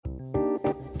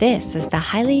This is the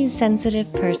Highly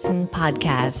Sensitive Person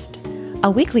Podcast, a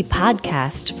weekly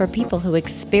podcast for people who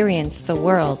experience the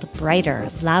world brighter,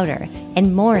 louder,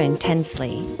 and more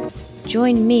intensely.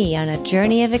 Join me on a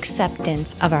journey of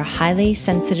acceptance of our highly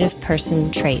sensitive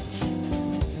person traits.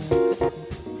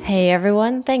 Hey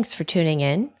everyone, thanks for tuning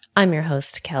in. I'm your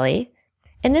host, Kelly.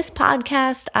 In this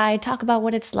podcast, I talk about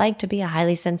what it's like to be a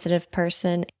highly sensitive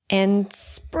person and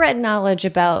spread knowledge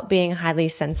about being highly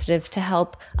sensitive to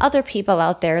help other people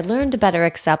out there learn to better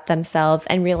accept themselves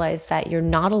and realize that you're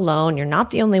not alone, you're not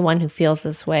the only one who feels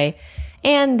this way,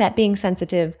 and that being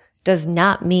sensitive does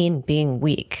not mean being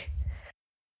weak.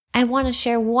 I want to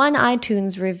share one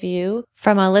iTunes review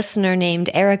from a listener named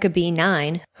Erica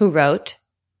B9 who wrote,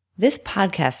 "This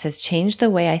podcast has changed the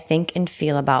way I think and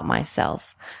feel about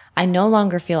myself. I no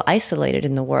longer feel isolated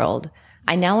in the world.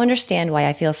 I now understand why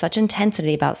I feel such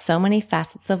intensity about so many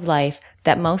facets of life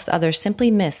that most others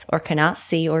simply miss or cannot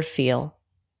see or feel."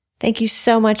 Thank you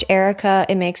so much, Erica.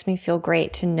 It makes me feel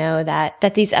great to know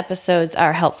that these episodes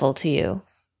are helpful to you.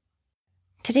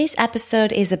 Today's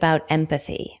episode is about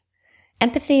empathy.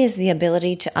 Empathy is the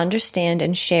ability to understand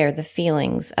and share the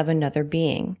feelings of another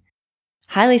being.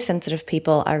 Highly sensitive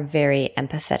people are very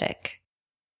empathetic.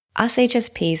 Us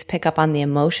HSPs pick up on the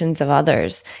emotions of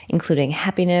others, including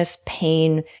happiness,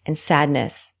 pain, and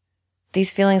sadness.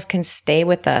 These feelings can stay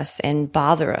with us and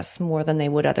bother us more than they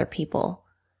would other people.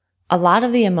 A lot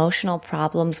of the emotional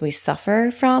problems we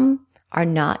suffer from are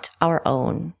not our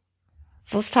own.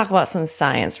 So let's talk about some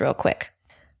science real quick.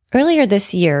 Earlier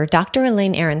this year, Dr.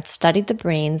 Elaine Aron studied the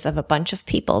brains of a bunch of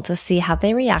people to see how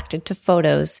they reacted to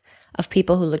photos of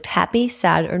people who looked happy,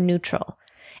 sad, or neutral.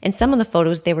 And some of the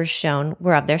photos they were shown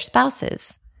were of their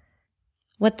spouses.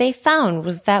 What they found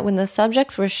was that when the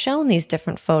subjects were shown these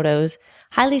different photos,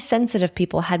 highly sensitive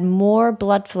people had more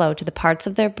blood flow to the parts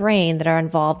of their brain that are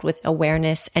involved with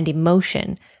awareness and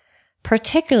emotion,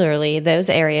 particularly those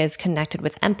areas connected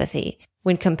with empathy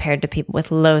when compared to people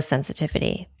with low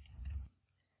sensitivity.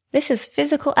 This is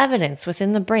physical evidence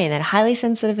within the brain that highly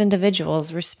sensitive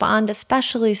individuals respond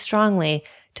especially strongly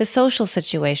to social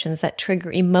situations that trigger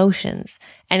emotions,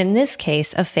 and in this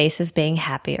case, of faces being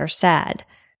happy or sad.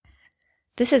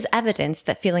 This is evidence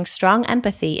that feeling strong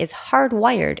empathy is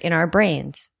hardwired in our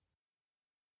brains.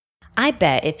 I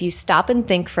bet if you stop and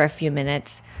think for a few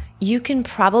minutes, you can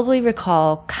probably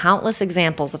recall countless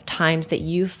examples of times that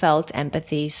you felt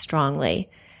empathy strongly.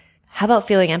 How about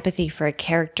feeling empathy for a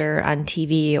character on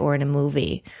TV or in a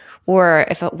movie? Or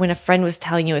when a friend was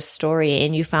telling you a story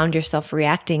and you found yourself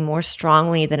reacting more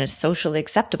strongly than is socially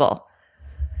acceptable.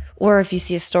 Or if you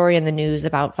see a story in the news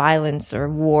about violence or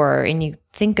war and you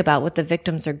think about what the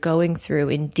victims are going through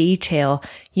in detail,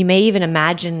 you may even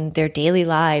imagine their daily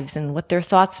lives and what their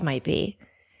thoughts might be.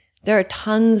 There are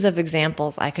tons of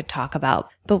examples I could talk about,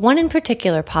 but one in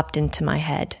particular popped into my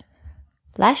head.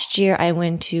 Last year, I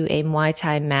went to a Muay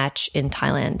Thai match in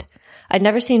Thailand. I'd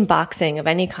never seen boxing of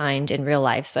any kind in real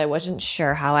life, so I wasn't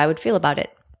sure how I would feel about it.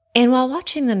 And while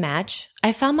watching the match,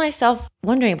 I found myself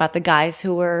wondering about the guys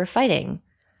who were fighting.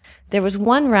 There was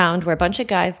one round where a bunch of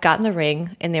guys got in the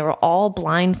ring, and they were all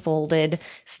blindfolded,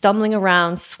 stumbling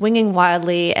around, swinging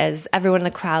wildly as everyone in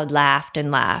the crowd laughed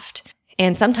and laughed.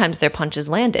 And sometimes their punches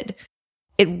landed.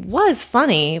 It was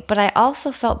funny, but I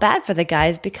also felt bad for the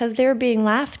guys because they were being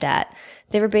laughed at.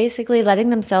 They were basically letting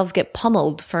themselves get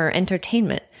pummeled for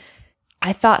entertainment.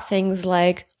 I thought things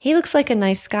like, he looks like a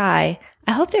nice guy.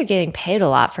 I hope they're getting paid a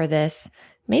lot for this.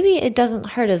 Maybe it doesn't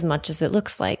hurt as much as it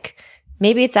looks like.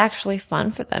 Maybe it's actually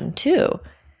fun for them too.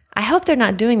 I hope they're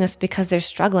not doing this because they're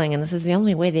struggling and this is the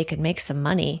only way they could make some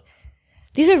money.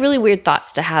 These are really weird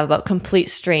thoughts to have about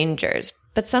complete strangers,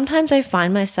 but sometimes I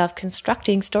find myself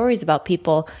constructing stories about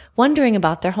people, wondering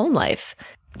about their home life,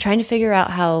 trying to figure out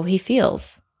how he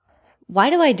feels. Why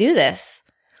do I do this?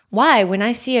 Why, when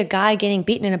I see a guy getting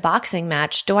beaten in a boxing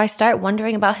match, do I start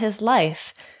wondering about his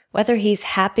life? Whether he's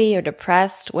happy or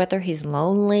depressed, whether he's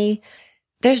lonely.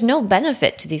 There's no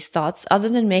benefit to these thoughts other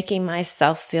than making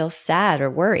myself feel sad or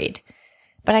worried.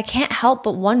 But I can't help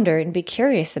but wonder and be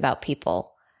curious about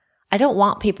people. I don't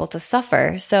want people to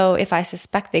suffer, so if I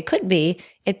suspect they could be,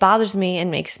 it bothers me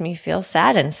and makes me feel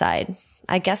sad inside.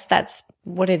 I guess that's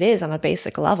what it is on a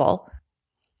basic level.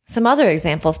 Some other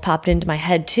examples popped into my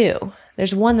head too.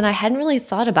 There's one that I hadn't really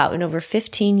thought about in over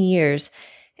 15 years,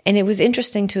 and it was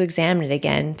interesting to examine it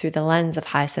again through the lens of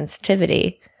high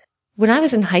sensitivity. When I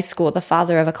was in high school, the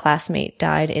father of a classmate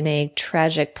died in a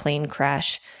tragic plane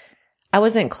crash. I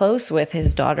wasn't close with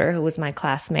his daughter, who was my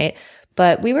classmate,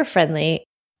 but we were friendly.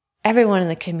 Everyone in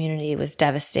the community was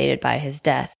devastated by his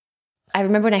death. I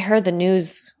remember when I heard the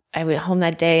news I went home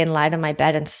that day and lied on my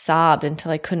bed and sobbed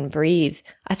until I couldn't breathe.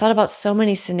 I thought about so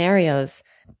many scenarios.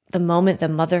 The moment the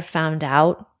mother found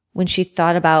out, when she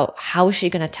thought about how was she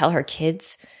going to tell her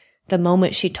kids, the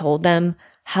moment she told them,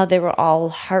 how they were all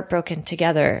heartbroken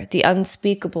together, the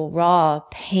unspeakable raw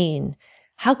pain.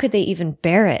 How could they even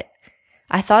bear it?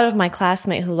 I thought of my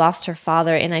classmate who lost her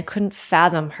father, and I couldn't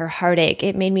fathom her heartache.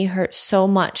 It made me hurt so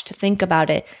much to think about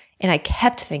it, and I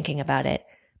kept thinking about it.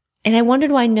 And I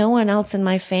wondered why no one else in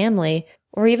my family,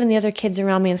 or even the other kids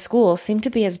around me in school, seemed to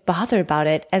be as bothered about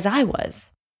it as I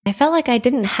was. I felt like I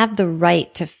didn't have the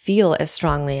right to feel as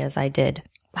strongly as I did.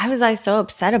 Why was I so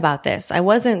upset about this? I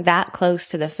wasn't that close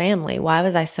to the family. Why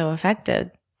was I so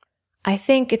affected? I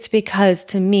think it's because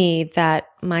to me that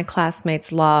my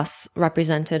classmates' loss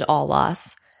represented all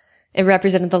loss. It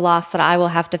represented the loss that I will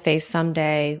have to face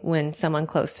someday when someone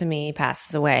close to me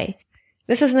passes away.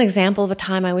 This is an example of a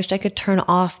time I wished I could turn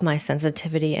off my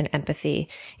sensitivity and empathy.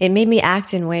 It made me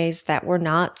act in ways that were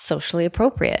not socially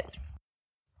appropriate.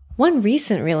 One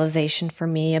recent realization for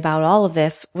me about all of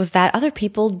this was that other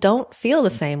people don't feel the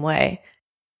same way.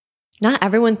 Not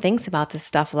everyone thinks about this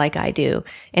stuff like I do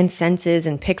and senses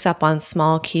and picks up on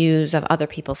small cues of other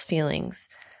people's feelings.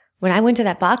 When I went to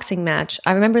that boxing match,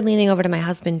 I remember leaning over to my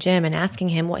husband, Jim, and asking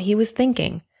him what he was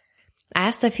thinking. I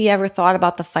asked if he ever thought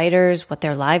about the fighters, what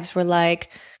their lives were like,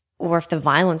 or if the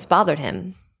violence bothered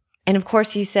him. And of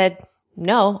course he said,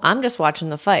 "No, I'm just watching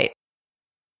the fight."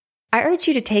 I urge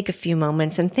you to take a few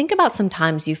moments and think about some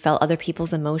times you felt other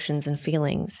people's emotions and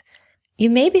feelings. You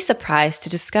may be surprised to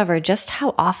discover just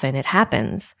how often it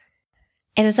happens.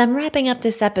 And as I'm wrapping up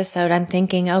this episode, I'm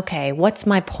thinking, okay, what's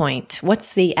my point?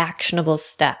 What's the actionable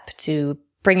step to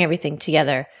bring everything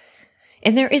together?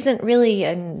 And there isn't really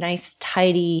a nice,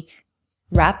 tidy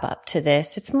wrap up to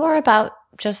this. It's more about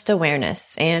just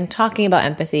awareness and talking about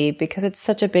empathy because it's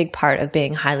such a big part of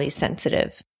being highly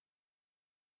sensitive.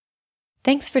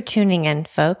 Thanks for tuning in,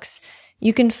 folks.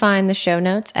 You can find the show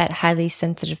notes at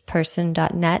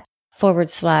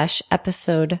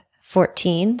highlysensitiveperson.net/episode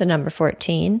 14, the number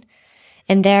 14.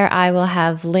 And there I will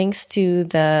have links to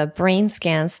the brain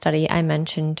scan study I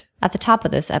mentioned at the top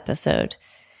of this episode.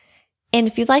 And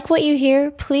if you like what you hear,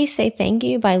 please say thank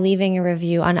you by leaving a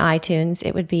review on iTunes.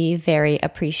 It would be very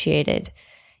appreciated.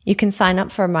 You can sign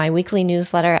up for my weekly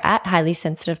newsletter at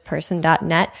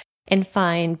highlysensitiveperson.net and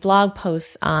find blog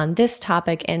posts on this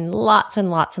topic and lots and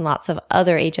lots and lots of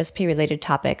other HSP-related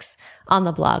topics on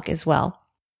the blog as well.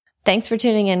 Thanks for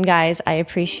tuning in, guys. I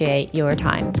appreciate your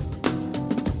time.